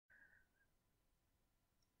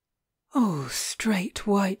Oh, straight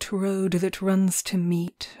white road that runs to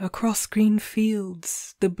meet, across green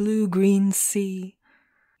fields, the blue-green sea,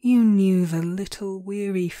 you knew the little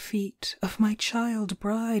weary feet of my child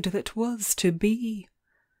bride that was to be.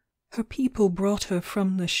 Her people brought her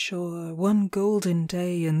from the shore one golden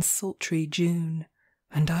day in sultry June,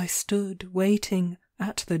 and I stood waiting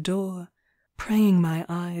at the door, praying my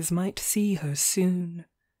eyes might see her soon.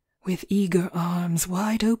 With eager arms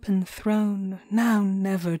wide open thrown, now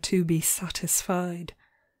never to be satisfied,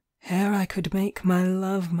 ere I could make my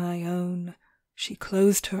love my own, she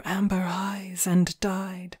closed her amber eyes and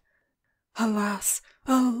died. Alas,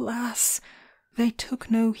 alas! They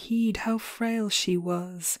took no heed how frail she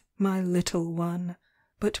was, my little one,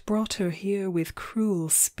 but brought her here with cruel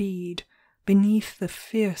speed, beneath the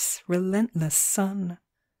fierce, relentless sun.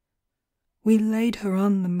 We laid her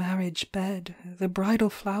on the marriage bed, the bridal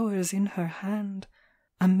flowers in her hand,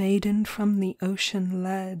 a maiden from the ocean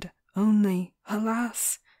led, only,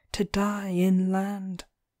 alas, to die in land.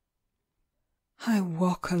 I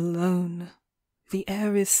walk alone, the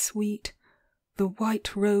air is sweet, the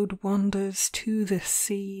white road wanders to the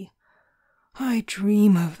sea. I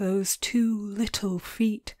dream of those two little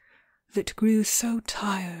feet that grew so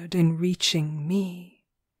tired in reaching me.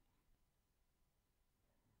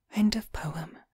 End of poem.